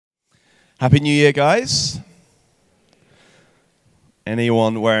Happy New Year, guys.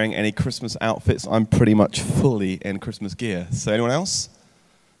 Anyone wearing any Christmas outfits? I'm pretty much fully in Christmas gear. So anyone else?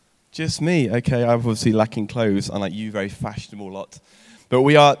 Just me. Okay, I'm obviously lacking clothes, unlike you, very fashionable lot. But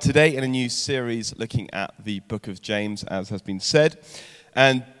we are today in a new series looking at the book of James, as has been said.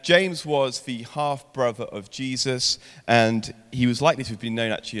 And James was the half-brother of Jesus, and he was likely to have been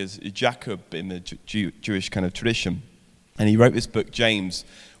known actually as Jacob in the Jewish kind of tradition. And he wrote this book, James,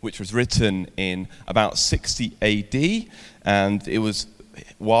 which was written in about 60 AD, and it was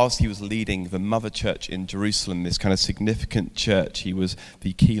whilst he was leading the mother church in Jerusalem, this kind of significant church. He was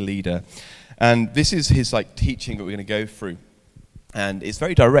the key leader. And this is his teaching that we're going to go through. And it's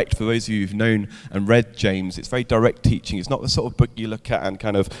very direct for those of you who've known and read James. It's very direct teaching. It's not the sort of book you look at and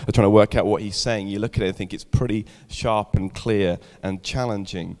kind of are trying to work out what he's saying. You look at it and think it's pretty sharp and clear and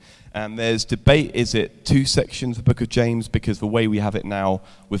challenging. And there's debate, is it 2 sections of the book of James? Because the way we have it now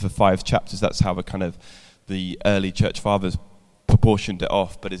with the 5 chapters, that's how the early church fathers proportioned it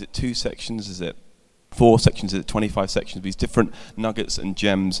off. But is it 2 sections? Is it 4 sections? Is it 25 sections? These different nuggets and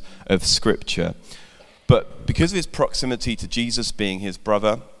gems of scripture. But because of his proximity to Jesus being his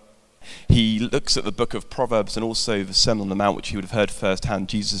brother, he looks at the book of Proverbs and also the Sermon on the Mount, which he would have heard firsthand,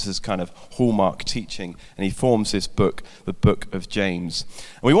 Jesus' kind of hallmark teaching, and he forms this book, the book of James.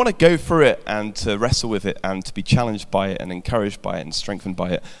 And we want to go through it and to wrestle with it and to be challenged by it and encouraged by it and strengthened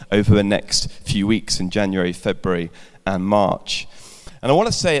by it over the next few weeks in January, February, and March. And I want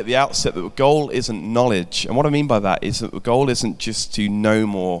to say at the outset that the goal isn't knowledge. And what I mean by that is that the goal isn't just to know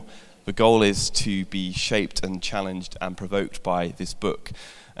more. The goal is to be shaped and challenged and provoked by this book.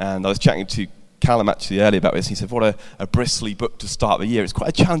 And I was chatting to Callum actually earlier about this. He said, what a bristly book to start the year. It's quite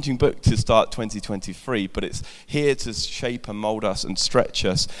a challenging book to start 2023, but it's here to shape and mold us and stretch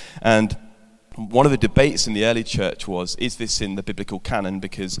us. And one of the debates in the early church was, is this in the biblical canon?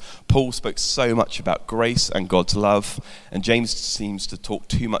 Because Paul spoke so much about grace and God's love, and James seems to talk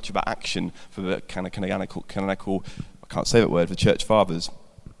too much about action for the kind of canonical, I can't say that word, the church fathers.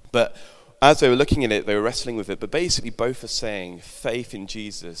 But as they were looking at it, they were wrestling with it. But basically, both are saying faith in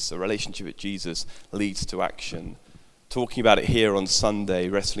Jesus, a relationship with Jesus, leads to action. Talking about it here on Sunday,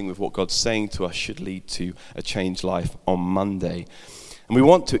 wrestling with what God's saying to us should lead to a changed life on Monday. And we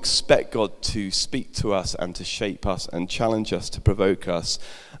want to expect God to speak to us and to shape us and challenge us, to provoke us.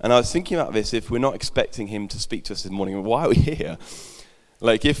 And I was thinking about this, if we're not expecting him to speak to us this morning, why are we here?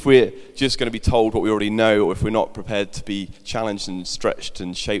 If we're just going to be told what we already know, or if we're not prepared to be challenged and stretched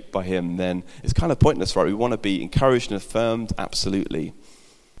and shaped by him, then it's kind of pointless, right? We want to be encouraged and affirmed, absolutely.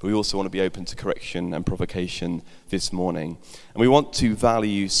 But we also want to be open to correction and provocation this morning. And we want to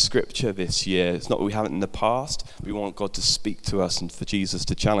value scripture this year. It's not that we haven't in the past. We want God to speak to us and for Jesus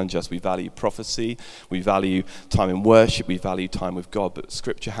to challenge us. We value prophecy. We value time in worship. We value time with God. But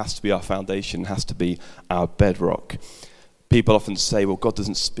scripture has to be our foundation, has to be our bedrock. People often say, well, God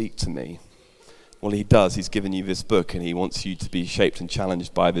doesn't speak to me. Well, he does. He's given you this book, and he wants you to be shaped and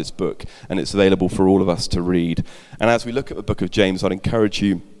challenged by this book, and it's available for all of us to read. And as we look at the book of James, I'd encourage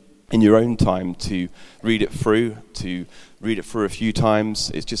you in your own time to read it through a few times.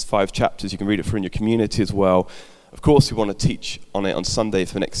 It's just 5 chapters. You can read it through in your community as well. Of course, we want to teach on it on Sunday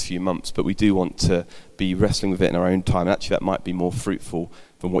for the next few months, but we do want to be wrestling with it in our own time. And actually, that might be more fruitful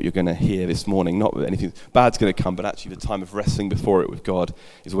than what you're going to hear this morning. Not that anything bad's going to come, but actually the time of wrestling before it with God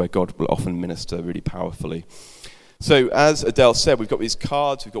is where God will often minister really powerfully. So as Adele said, we've got these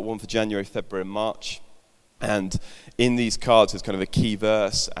cards. We've got one for January, February, and March. And in these cards is kind of a key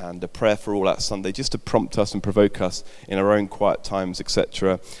verse and a prayer for all that Sunday, just to prompt us and provoke us in our own quiet times,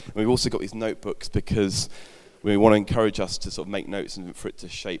 etc. And we've also got these notebooks because we want to encourage us to sort of make notes and for it to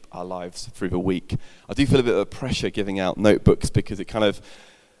shape our lives through the week. I do feel a bit of pressure giving out notebooks because it kind of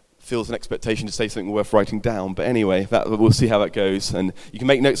feels an expectation to say something worth writing down. But anyway, we'll see how that goes. And you can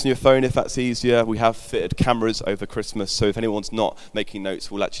make notes on your phone if that's easier. We have fitted cameras over Christmas, so if anyone's not making notes,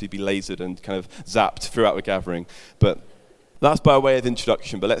 we'll actually be lasered and kind of zapped throughout the gathering. But that's by way of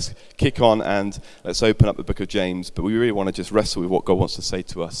introduction. But let's kick on and let's open up the book of James. But we really want to just wrestle with what God wants to say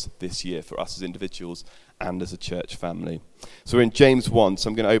to us this year for us as individuals and as a church family. So we're in James 1, so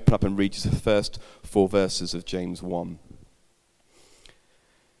I'm going to open up and read just the first 4 verses of James 1.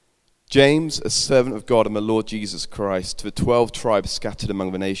 James, a servant of God and the Lord Jesus Christ, to the 12 tribes scattered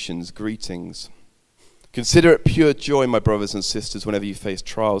among the nations, greetings. Consider it pure joy, my brothers and sisters, whenever you face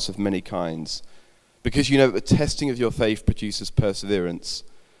trials of many kinds, because you know that the testing of your faith produces perseverance.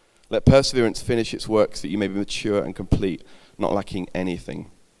 Let perseverance finish its work so that you may be mature and complete, not lacking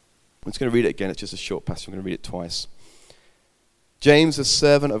anything. I'm just going to read it again. It's just a short passage. I'm going to read it twice. James, a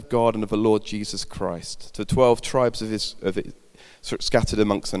servant of God and of the Lord Jesus Christ, to the 12 tribes of scattered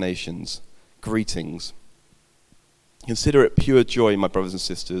amongst the nations. greetings. Consider it pure joy, my brothers and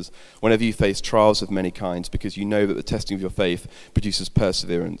sisters, whenever you face trials of many kinds, because you know that the testing of your faith produces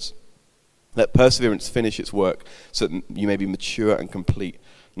perseverance. Let perseverance finish its work so that you may be mature and complete,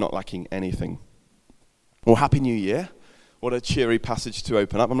 not lacking anything. Well, Happy New Year. What a cheery passage to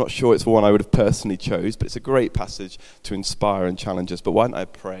open up. I'm not sure it's one I would have personally chose, but it's a great passage to inspire and challenge us. But why don't I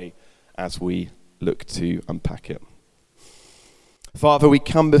pray as we look to unpack it? Father, we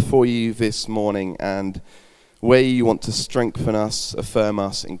come before you this morning, and where you want to strengthen us, affirm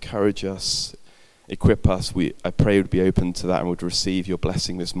us, encourage us, equip us, I pray would be open to that and would receive your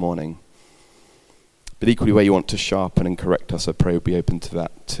blessing this morning. But equally where you want to sharpen and correct us, I pray would be open to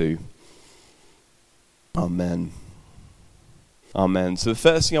that too. Amen. Amen. So the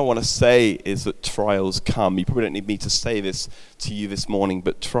first thing I want to say is that trials come. You probably don't need me to say this to you this morning,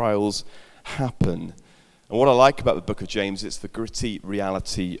 but trials happen. And what I like about the book of James, it's the gritty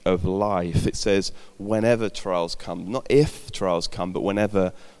reality of life. It says whenever trials come, not if trials come, but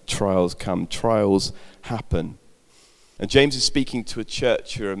whenever trials come, trials happen. And James is speaking to a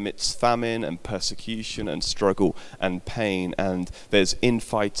church who are amidst famine and persecution and struggle and pain, and there's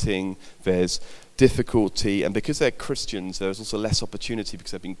infighting, there's difficulty, and because they're Christians, there's also less opportunity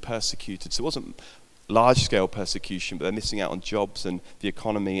because they're being persecuted. So it wasn't large-scale persecution, but they're missing out on jobs and the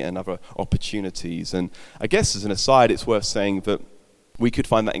economy and other opportunities. And I guess as an aside, it's worth saying that we could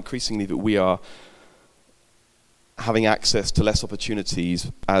find that increasingly that we are having access to less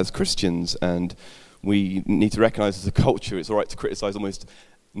opportunities as Christians, and we need to recognize as a culture it's all right to criticize almost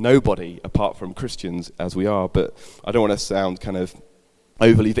nobody apart from Christians as we are, but I don't want to sound kind of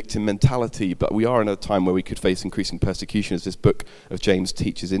overly victim mentality, but we are in a time where we could face increasing persecution as this book of James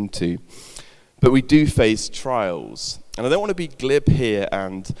teaches into. But we do face trials. And I don't want to be glib here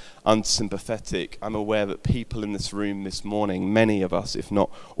and unsympathetic. I'm aware that people in this room this morning, many of us, if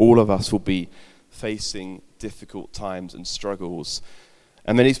not all of us, will be facing difficult times and struggles.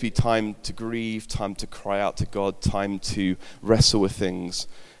 And there needs to be time to grieve, time to cry out to God, time to wrestle with things.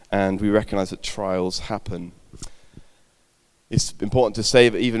 And we recognize that trials happen. It's important to say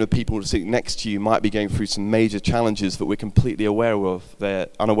that even the people sitting next to you might be going through some major challenges that we're completely unaware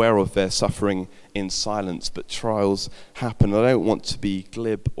of their suffering in silence, but trials happen. I don't want to be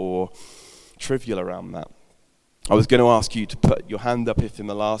glib or trivial around that. I was going to ask you to put your hand up if in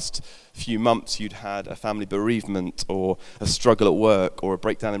the last few months you'd had a family bereavement or a struggle at work or a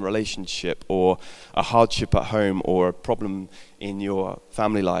breakdown in relationship or a hardship at home or a problem in your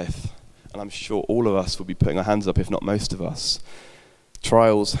family life. And I'm sure all of us will be putting our hands up, if not most of us.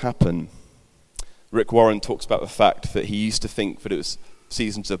 Trials happen. Rick Warren talks about the fact that he used to think that it was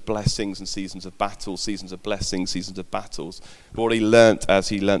seasons of blessings and seasons of battles, seasons of blessings, seasons of battles. But what he learnt as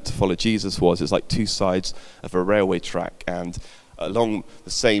he learnt to follow Jesus was it's like two sides of a railway track. And along the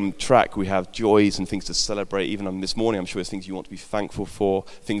same track, we have joys and things to celebrate. Even on this morning, I'm sure there's things you want to be thankful for,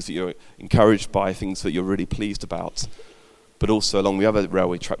 things that you're encouraged by, things that you're really pleased about. But also along the other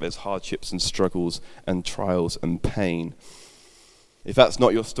railway track, there's hardships and struggles and trials and pain. If that's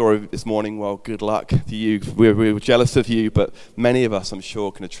not your story this morning, well, good luck to you. We're jealous of you, but many of us, I'm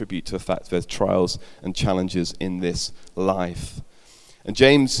sure, can attribute to the fact there's trials and challenges in this life. And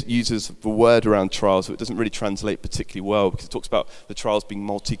James uses the word around trials, so it doesn't really translate particularly well, because it talks about the trials being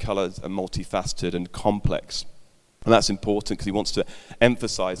multicolored and multifaceted and complex. And that's important because he wants to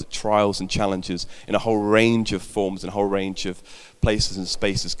emphasize that trials and challenges in a whole range of forms and a whole range of places and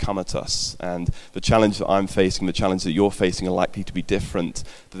spaces come at us. And the challenge that I'm facing, the challenge that you're facing are likely to be different,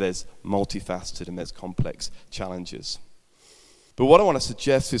 but there's multifaceted and there's complex challenges. But what I want to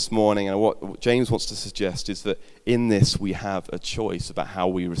suggest this morning, and what James wants to suggest, is that in this we have a choice about how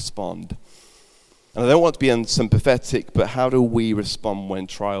we respond. And I don't want to be unsympathetic, but how do we respond when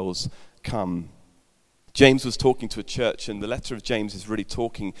trials come? James was talking to a church, and the letter of James is really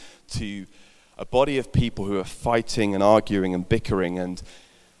talking to a body of people who are fighting and arguing and bickering and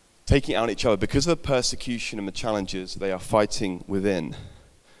taking it out on each other because of the persecution and the challenges they are fighting within.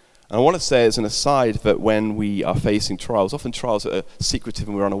 And I want to say as an aside that when we are facing trials, often trials that are secretive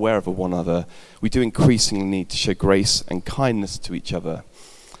and we're unaware of one another, we do increasingly need to show grace and kindness to each other.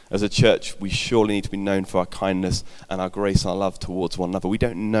 As a church, we surely need to be known for our kindness and our grace and our love towards one another. We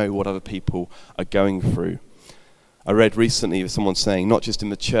don't know what other people are going through. I read recently of someone saying, not just in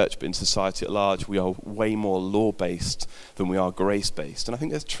the church, but in society at large, we are way more law-based than we are grace-based. And I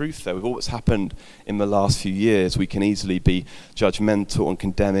think there's truth there. With all that's happened in the last few years, we can easily be judgmental and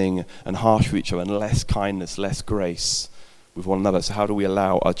condemning and harsh with each other, and less kindness, less grace with one another. So how do we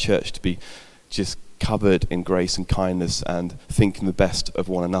allow our church to be just covered in grace and kindness and thinking the best of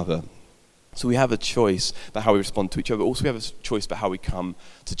one another? So we have a choice about how we respond to each other, but also we have a choice about how we come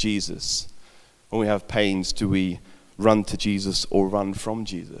to Jesus. When we have pains, do we run to Jesus or run from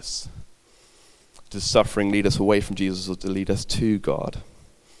Jesus? Does suffering lead us away from Jesus or to lead us to God?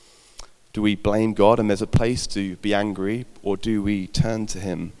 Do we blame God and there's a place to be angry, or do we turn to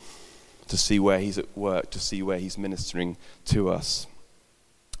him to see where he's at work, to see where he's ministering to us?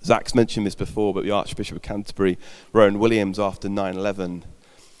 Zach's mentioned this before, but the Archbishop of Canterbury, Rowan Williams, after 9/11,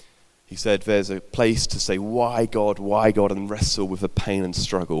 he said there's a place to say, why God, and wrestle with the pain and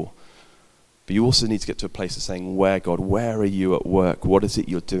struggle. But you also need to get to a place of saying, where God, where are you at work? What is it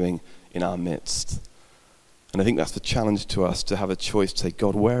you're doing in our midst? And I think that's the challenge to us, to have a choice to say,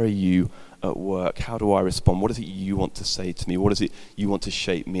 God, where are you at work? How do I respond? What is it you want to say to me? What is it you want to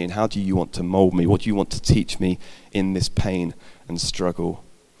shape me? And how do you want to mold me? What do you want to teach me in this pain and struggle?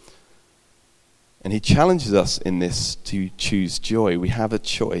 And he challenges us in this to choose joy. We have a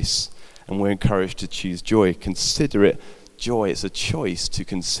choice, and we're encouraged to choose joy. Consider it joy. It's a choice to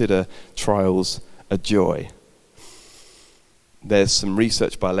consider trials a joy. There's some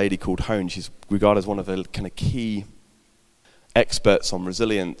research by a lady called Hone. She's regarded as one of the kind of key experts on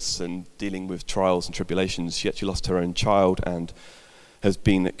resilience and dealing with trials and tribulations. She actually lost her own child and has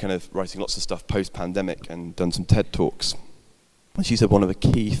been kind of writing lots of stuff post-pandemic and done some TED Talks. And she said one of the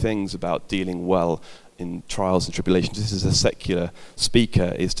key things about dealing well in trials and tribulations, this is a secular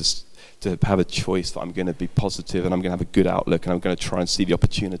speaker, is to have a choice that I'm going to be positive and I'm going to have a good outlook and I'm going to try and see the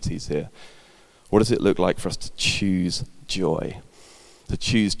opportunities here. What does it look like for us to choose joy? To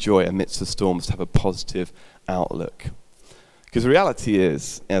choose joy amidst the storms, to have a positive outlook. Because the reality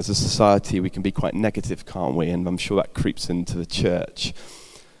is, as a society, we can be quite negative, can't we? And I'm sure that creeps into the church.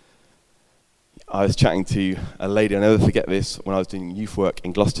 I was chatting to a lady, I'll never forget this, when I was doing youth work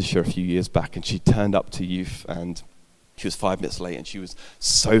in Gloucestershire a few years back, and she turned up to youth and she was 5 minutes late and she was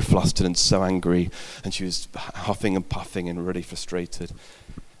so flustered and so angry and she was huffing and puffing and really frustrated.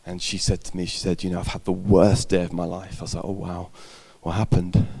 And she said to me, I've had the worst day of my life. I was like, oh wow, what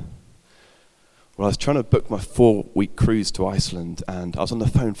happened? Well, I was trying to book my 4-week cruise to Iceland and I was on the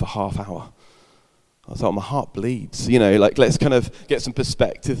phone for half hour. I was like, my heart bleeds. Let's kind of get some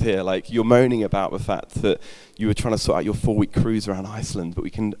perspective here. Like, you're moaning about the fact that you were trying to sort out your 4-week cruise around Iceland, but we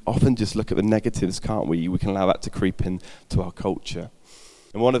can often just look at the negatives, can't we? We can allow that to creep into our culture.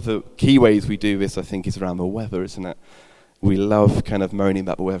 And one of the key ways we do this, I think, is around the weather, isn't it? We love kind of moaning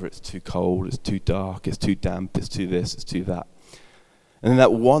about the weather. It's too cold, it's too dark, it's too damp, it's too this, it's too that. And then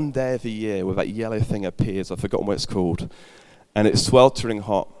that one day of the year where that yellow thing appears, I've forgotten what it's called, and it's sweltering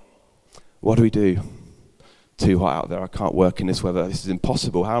hot. What do? Too hot out there. I can't work in this weather. This is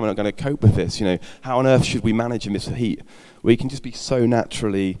impossible. How am I not going to cope with this? How on earth should we manage in this heat? We can just be so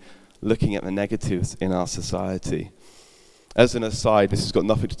naturally looking at the negatives in our society. As an aside, this has got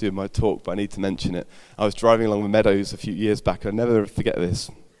nothing to do with my talk, but I need to mention it. I was driving along the meadows a few years back, and I'll never forget this.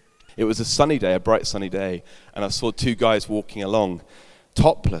 It was a sunny day, a bright sunny day, and I saw 2 guys walking along,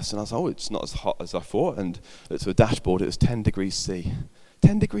 topless, and I was like, oh, it's not as hot as I thought, and looked at the dashboard, it was 10 degrees C.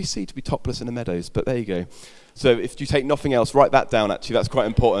 10 degrees C to be topless in the meadows, but there you go. So if you take nothing else, write that down, actually, that's quite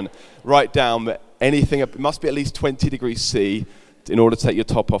important. Write down that anything, it must be at least 20 degrees C in order to take your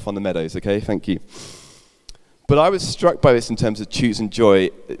top off on the meadows, okay? Thank you. But I was struck by this in terms of choosing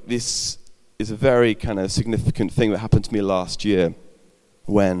joy. This is a very kind of significant thing that happened to me last year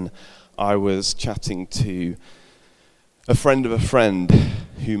when I was chatting to a friend of a friend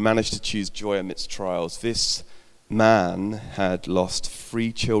who managed to choose joy amidst trials. This man had lost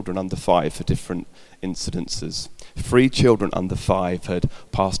 3 children under 5 for different incidences. 3 children under 5 had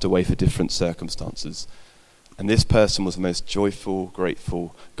passed away for different circumstances. And this person was the most joyful,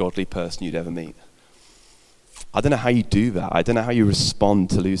 grateful, godly person you'd ever meet. I don't know how you do that. I don't know how you respond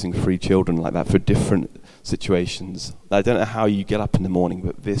to losing 3 children like that for different situations. I don't know how you get up in the morning,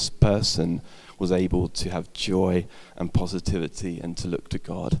 but this person was able to have joy and positivity and to look to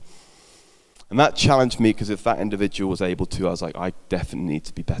God. And that challenged me, because if that individual was able to, I was like, I definitely need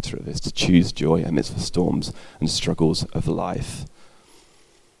to be better at this, to choose joy amidst the storms and struggles of life.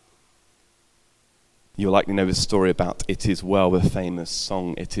 You'll likely know this story about It Is Well, the famous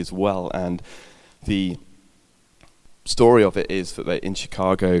song It Is Well. And the story of it is that they're in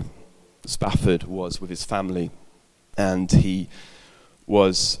Chicago. Spafford was with his family, and he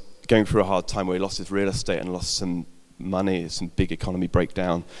was going through a hard time where he lost his real estate and lost some money, some big economy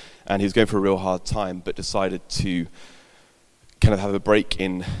breakdown, and he was going through a real hard time, but decided to kind of have a break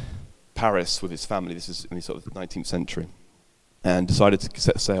in Paris with his family. This is in the sort of 19th century, and decided to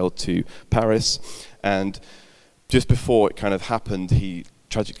set sail to Paris. And just before it kind of happened, he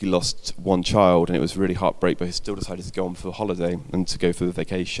tragically lost 1 child, and it was really heartbreak, but he still decided to go on for a holiday and to go for the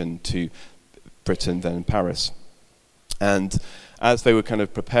vacation to Britain, then Paris. And as they were kind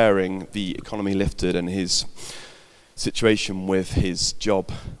of preparing, the economy lifted and his situation with his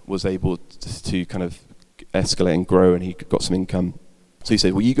job was able to kind of escalate and grow, and he got some income. So he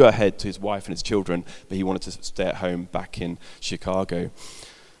said, well, you go ahead, to his wife and his children, but he wanted to stay at home back in Chicago.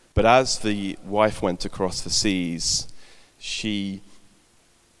 But as the wife went across the seas, she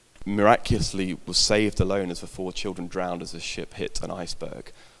miraculously was saved alone as the 4 children drowned as the ship hit an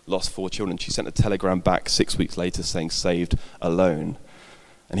iceberg. Lost 4 children. She sent a telegram back 6 weeks later saying, saved alone.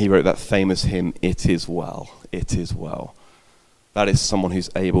 And he wrote that famous hymn, "It is well, it is well." That is someone who's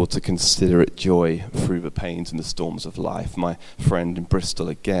able to consider it joy through the pains and the storms of life. My friend in Bristol,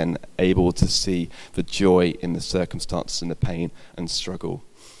 again, able to see the joy in the circumstances and the pain and struggle.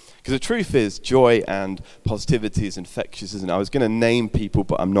 Because the truth is, joy and positivity is infectious, isn't it? I was going to name people,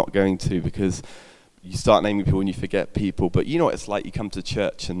 but I'm not going to, because you start naming people and you forget people. But you know what it's like, you come to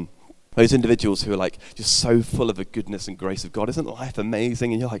church and those individuals who are like just so full of the goodness and grace of God. Isn't life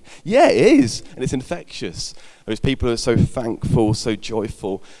amazing? And you're like, yeah, it is. And it's infectious. Those people who are so thankful, so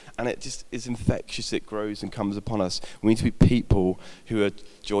joyful. And it just is infectious. It grows and comes upon us. We need to be people who are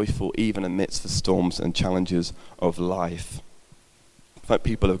joyful even amidst the storms and challenges of life. Like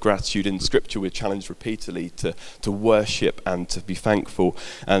people of gratitude in Scripture, we're challenged repeatedly to worship and to be thankful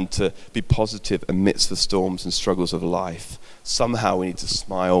and to be positive amidst the storms and struggles of life. Somehow we need to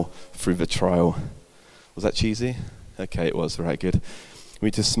smile through the trial. Was that cheesy? Okay, it was. Right, good. We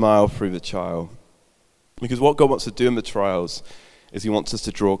need to smile through the trial. Because what God wants to do in the trials is he wants us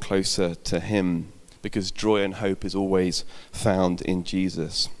to draw closer to him, because joy and hope is always found in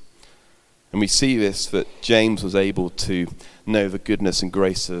Jesus. And we see this, that James was able to know the goodness and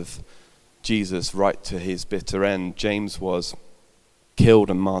grace of Jesus right to his bitter end. James was killed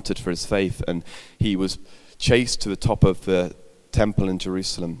and martyred for his faith, and he was chased to the top of the temple in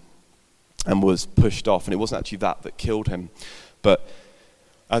Jerusalem and was pushed off. And it wasn't actually that killed him, but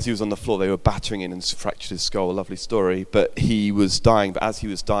as he was on the floor, they were battering in and fractured his skull. A lovely story. But he was dying. But as he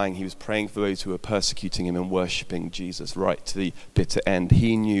was dying, he was praying for those who were persecuting him and worshipping Jesus right to the bitter end.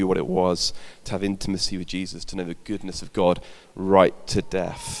 He knew what it was to have intimacy with Jesus, to know the goodness of God right to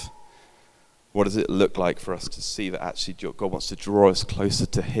death. What does it look like for us to see that actually God wants to draw us closer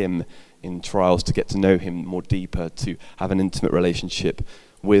to him in trials, to get to know him more deeper, to have an intimate relationship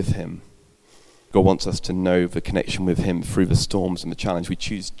with him? God wants us to know the connection with him through the storms and the challenge. We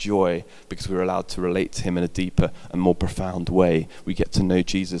choose joy because we're allowed to relate to him in a deeper and more profound way. We get to know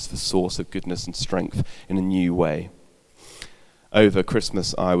Jesus, the source of goodness and strength, in a new way. Over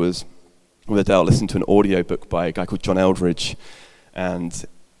Christmas, I was with Adele listening to an audiobook by a guy called John Eldridge, and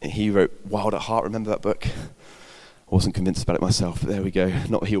he wrote Wild at Heart. Remember that book? I wasn't convinced about it myself, but there we go.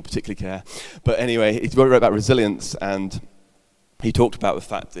 Not that he'll particularly care. But anyway, he wrote about resilience, and he talked about the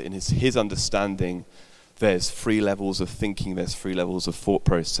fact that in his understanding, there's 3 levels of thinking, there's 3 levels of thought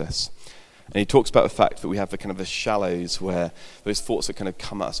process. And he talks about the fact that we have the kind of the shallows, where those thoughts that kind of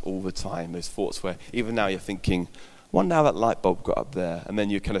come at us all the time, those thoughts where even now you're thinking, I wonder how that light bulb got up there. And then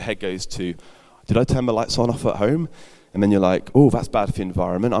your kind of head goes to, did I turn my lights on off at home? And then you're like, oh, that's bad for the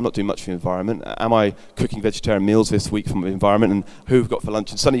environment. I'm not doing much for the environment. Am I cooking vegetarian meals this week for the environment? And who have got for lunch?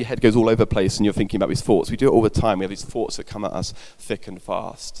 And suddenly your head goes all over the place and you're thinking about these thoughts. We do it all the time. We have these thoughts that come at us thick and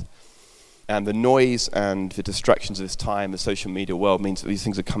fast. And the noise and the distractions of this time, the social media world, means that these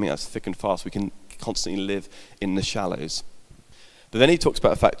things are coming at us thick and fast. We can constantly live in the shallows. But then he talks about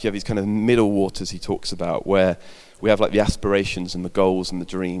the fact you have these kind of middle waters he talks about, where we have like the aspirations and the goals and the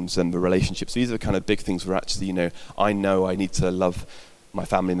dreams and the relationships. These are the kind of big things where actually, I know I need to love my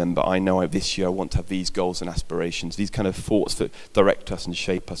family member. I know this year I want to have these goals and aspirations. These kind of thoughts that direct us and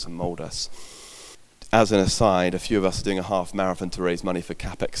shape us and mold us. As an aside, a few of us are doing a half marathon to raise money for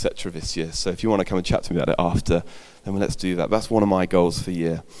CAP, etc. this year. So if you want to come and chat to me about it after, then let's do that. That's one of my goals for the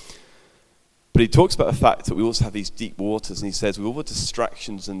year. But he talks about the fact that we also have these deep waters, and he says with all the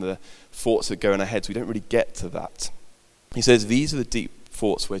distractions and the thoughts that go in our heads, we don't really get to that. He says these are the deep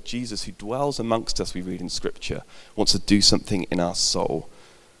thoughts where Jesus, who dwells amongst us, we read in Scripture, wants to do something in our soul.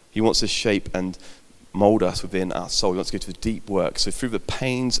 He wants to shape and mold us within our soul. He wants to go to the deep work. So through the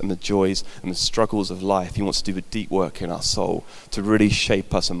pains and the joys and the struggles of life, he wants to do the deep work in our soul to really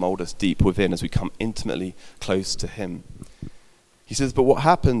shape us and mold us deep within as we come intimately close to him. He says, but what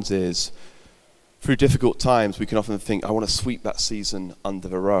happens is, through difficult times, we can often think, I want to sweep that season under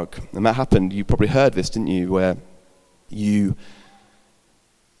the rug. And that happened, you probably heard this, didn't you, where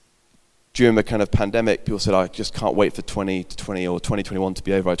during the kind of pandemic, people said, I just can't wait for 2020 or 2021 to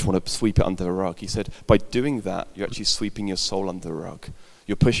be over. I just want to sweep it under the rug. He said, by doing that, you're actually sweeping your soul under the rug.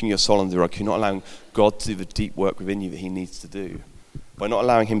 You're pushing your soul under the rug. You're not allowing God to do the deep work within you that he needs to do. By not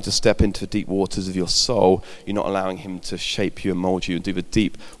allowing him to step into the deep waters of your soul, you're not allowing him to shape you and mold you and do the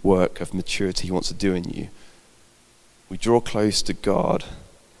deep work of maturity he wants to do in you. We draw close to God,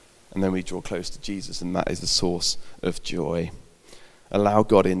 and then we draw close to Jesus, and that is the source of joy. Allow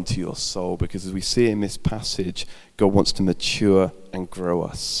God into your soul, because as we see in this passage, God wants to mature and grow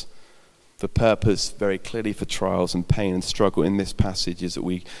us. The purpose, very clearly, for trials and pain and struggle in this passage is that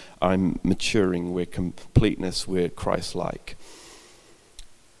we are maturing, we're completeness, we're Christ-like.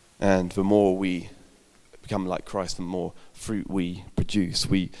 And the more we become like Christ, the more fruit we produce.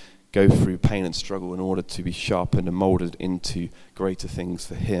 We go through pain and struggle in order to be sharpened and molded into greater things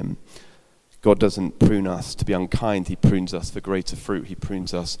for him. God doesn't prune us to be unkind. He prunes us for greater fruit. He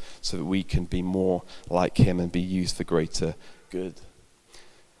prunes us so that we can be more like him and be used for greater good.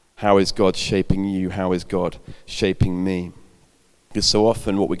 How is God shaping you? How is God shaping me? Because so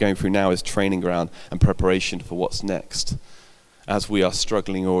often what we're going through now is training ground and preparation for what's next. As we are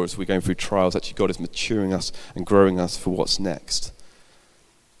struggling or as we're going through trials, actually God is maturing us and growing us for what's next.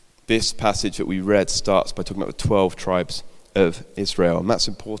 This passage that we read starts by talking about the 12 tribes of Israel. And that's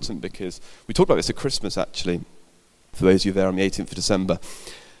important because we talked about this at Christmas, actually, for those of you there on the 18th of December.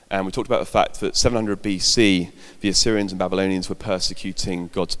 And we talked about the fact that 700 BC, the Assyrians and Babylonians were persecuting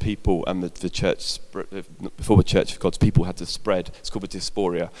God's people, and the church, before the church, God's people had to spread. It's called the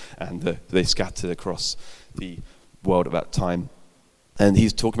diaspora, and they scattered across the world at that time. And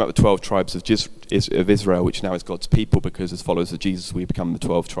he's talking about the 12 tribes of Israel, which now is God's people, because as followers of Jesus, we become the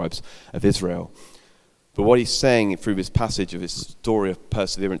 12 tribes of Israel. But what he's saying through this passage of this story of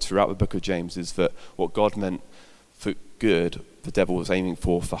perseverance throughout the book of James is that what God meant for good, the devil was aiming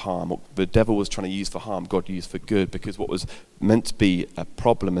for harm. What the devil was trying to use for harm, God used for good, because what was meant to be a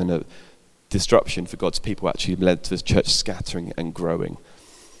problem and a disruption for God's people actually led to the church scattering and growing.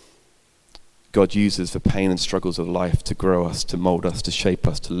 God uses the pain and struggles of life to grow us, to mold us, to shape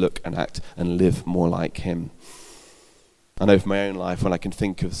us, to look and act and live more like him. I know from my own life, when I can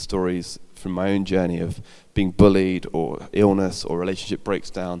think of stories from my own journey of being bullied or illness or relationship breaks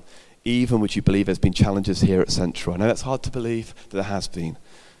down, even would you believe there's been challenges here at Central. I know that's hard to believe, but there has been.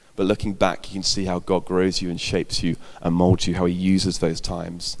 But looking back, you can see how God grows you and shapes you and molds you, how he uses those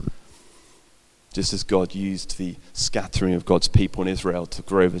times. Just as God used the scattering of God's people in Israel to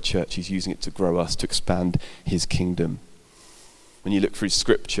grow the church, he's using it to grow us, to expand his kingdom. When you look through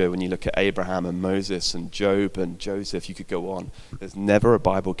scripture, when you look at Abraham and Moses and Job and Joseph, you could go on. There's never a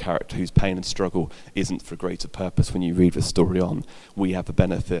Bible character whose pain and struggle isn't for greater purpose. When you read the story on, we have the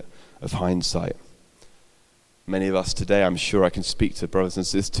benefit of hindsight. Many of us today, I'm sure I can speak to brothers and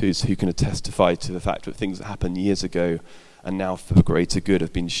sisters who can testify to the fact that things that happened years ago and now for the greater good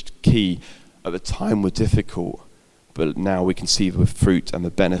have been key. At the time were difficult, but now we can see the fruit and the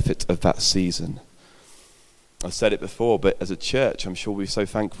benefit of that season. I've said it before, but as a church, I'm sure we're so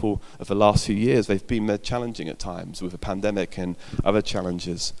thankful of the last few years. They've been challenging at times with the pandemic and other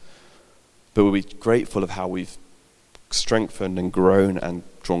challenges. But we'll be grateful of how we've strengthened and grown and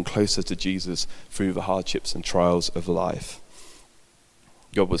drawn closer to Jesus through the hardships and trials of life.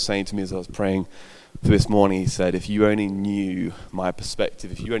 God was saying to me as I was praying for this morning, he said, if you only knew my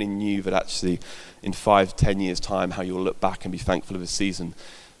perspective, if you only knew that actually in 5-10 years time how you'll look back and be thankful of the season,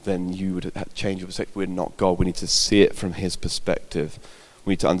 then you would change your perspective. We're not God. We need to see it from his perspective.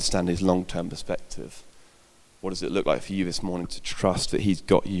 We need to understand his long-term perspective. What does it look like for you this morning to trust that he's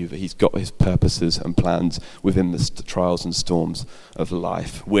got you, that he's got his purposes and plans within the trials and storms of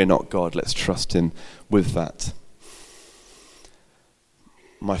life? We're not God. Let's trust him with that.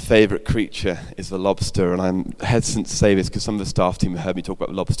 My favourite creature is the lobster, and I'm hesitant to say this because some of the staff team have heard me talk about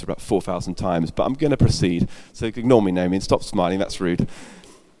the lobster about 4,000 times, but I'm going to proceed. So ignore me, Naomi, and stop smiling. That's rude.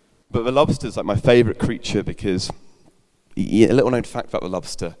 But the lobster is like my favourite creature because a little known fact about the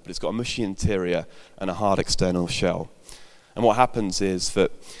lobster, but it's got a mushy interior and a hard external shell. And what happens is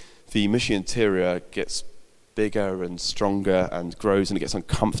that the mushy interior gets bigger and stronger and grows, and it gets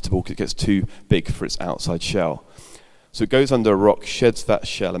uncomfortable because it gets too big for its outside shell. So it goes under a rock, sheds that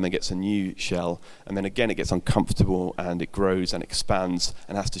shell, and then gets a new shell. And then again, it gets uncomfortable, and it grows and expands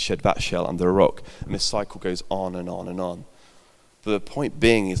and has to shed that shell under a rock. And this cycle goes on and on and on. But the point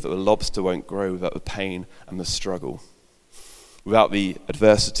being is that the lobster won't grow without the pain and the struggle. Without the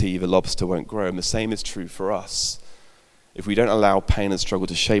adversity, the lobster won't grow. And the same is true for us. If we don't allow pain and struggle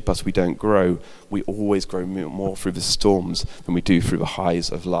to shape us, we don't grow. We always grow more through the storms than we do through the highs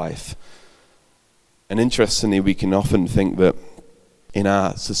of life. And interestingly, we can often think that in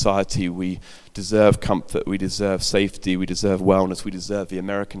our society we deserve comfort, we deserve safety, we deserve wellness, we deserve the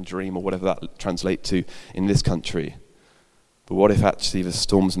American dream or whatever that translates to in this country. But what if actually the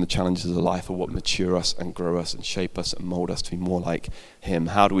storms and the challenges of life are what mature us and grow us and shape us and mold us to be more like him?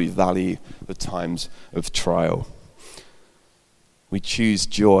 How do we value the times of trial? We choose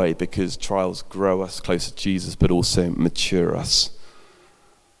joy because trials grow us closer to Jesus, but also mature us.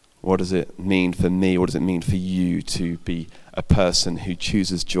 What does it mean for me? What does it mean for you to be a person who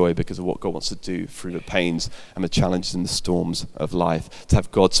chooses joy because of what God wants to do through the pains and the challenges and the storms of life? To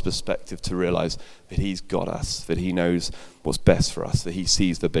have God's perspective, to realize that he's got us, that he knows what's best for us, that he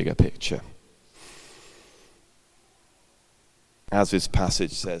sees the bigger picture. As this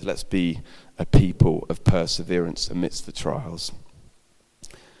passage says, let's be a people of perseverance amidst the trials.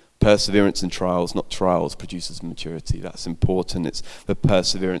 Perseverance in trials, not trials, produces maturity. That's important. It's the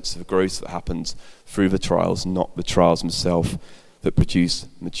perseverance of growth that happens through the trials, not the trials themselves, that produce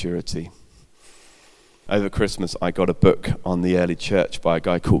maturity. Over Christmas, I got a book on the early church by a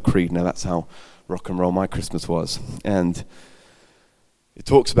guy called Creed. Now, that's how rock and roll my Christmas was. And it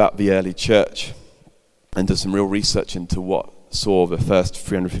talks about the early church and does some real research into what saw the first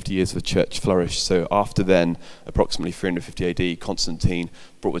 350 years of the church flourish. So after then, approximately 350 AD, Constantine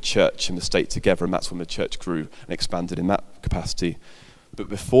brought the church and the state together, and that's when the church grew and expanded in that capacity. But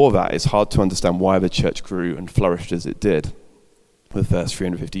before that, it's hard to understand why the church grew and flourished as it did for the first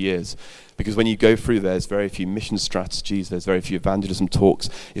 350 years. Because when you go through, there's very few mission strategies, there's very few evangelism talks.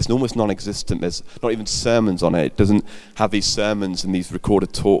 It's almost non-existent. There's not even sermons on it. It doesn't have these sermons and these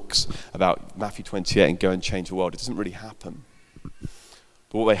recorded talks about Matthew 28 and go and change the world. It doesn't really happen.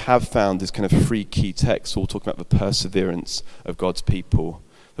 But what they have found is kind of three key texts, all talking about the perseverance of God's people,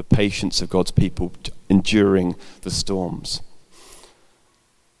 the patience of God's people enduring the storms.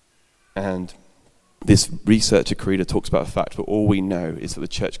 And this researcher, Creeder, talks about the fact that all we know is that the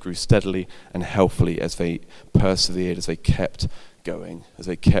church grew steadily and healthily as they persevered, as they kept going, as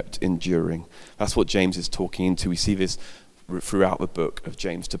they kept enduring. That's what James is talking into. We see this throughout the book of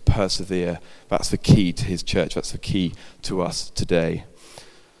James, to persevere. That's the key to his church. That's the key to us today.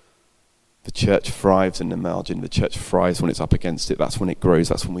 The church thrives in the margin. The church thrives when it's up against it. That's when it grows.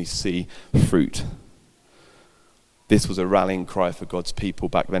 That's when we see fruit. This was a rallying cry for God's people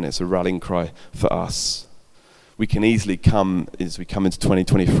back then. It's a rallying cry for us. We can easily come, as we come into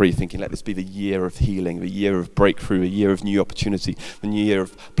 2023, thinking, let this be the year of healing, the year of breakthrough, the year of new opportunity, the new year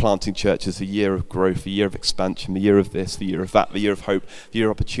of planting churches, the year of growth, the year of expansion, the year of this, the year of that, the year of hope, the year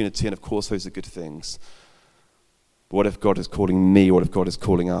of opportunity, and of course those are good things. But what if God is calling me, what if God is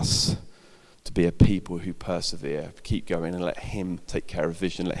calling us to be a people who persevere, keep going, and let him take care of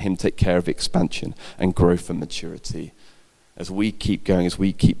vision, let him take care of expansion and growth and maturity. As we keep going, as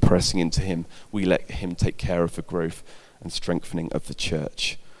we keep pressing into him, we let him take care of the growth and strengthening of the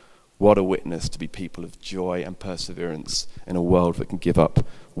church. What a witness to be people of joy and perseverance in a world that can give up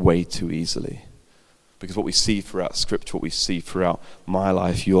way too easily. Because what we see throughout Scripture, what we see throughout my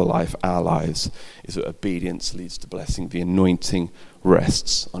life, your life, our lives, is that obedience leads to blessing. The anointing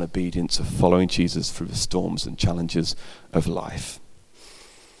rests on obedience of following Jesus through the storms and challenges of life.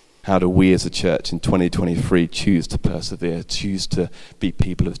 How do we as a church in 2023 choose to persevere, choose to be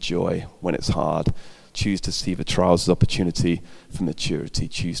people of joy when it's hard, choose to see the trials as opportunity for maturity,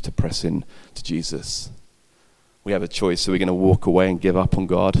 choose to press in to Jesus? We have a choice. Are we going to walk away and give up on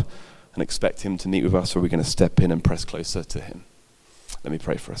God and expect him to meet with us, or are we going to step in and press closer to him? Let me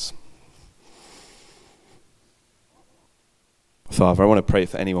pray for us. Father, I want to pray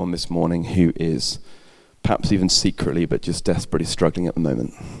for anyone this morning who is perhaps even secretly but just desperately struggling at the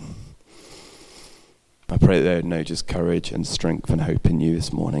moment. I pray that they would know just courage and strength and hope in you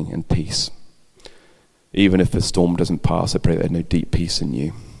this morning, and peace. Even if the storm doesn't pass, I pray that they'd know deep peace in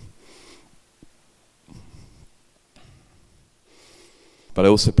you. But I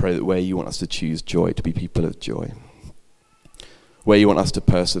also pray that where you want us to choose joy, to be people of joy. Where you want us to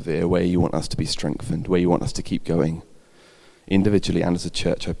persevere, where you want us to be strengthened, where you want us to keep going. Individually and as a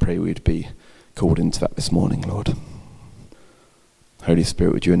church, I pray we'd be called into that this morning, Lord. Holy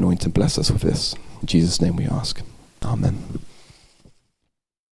Spirit, would you anoint and bless us with this? In Jesus' name we ask. Amen.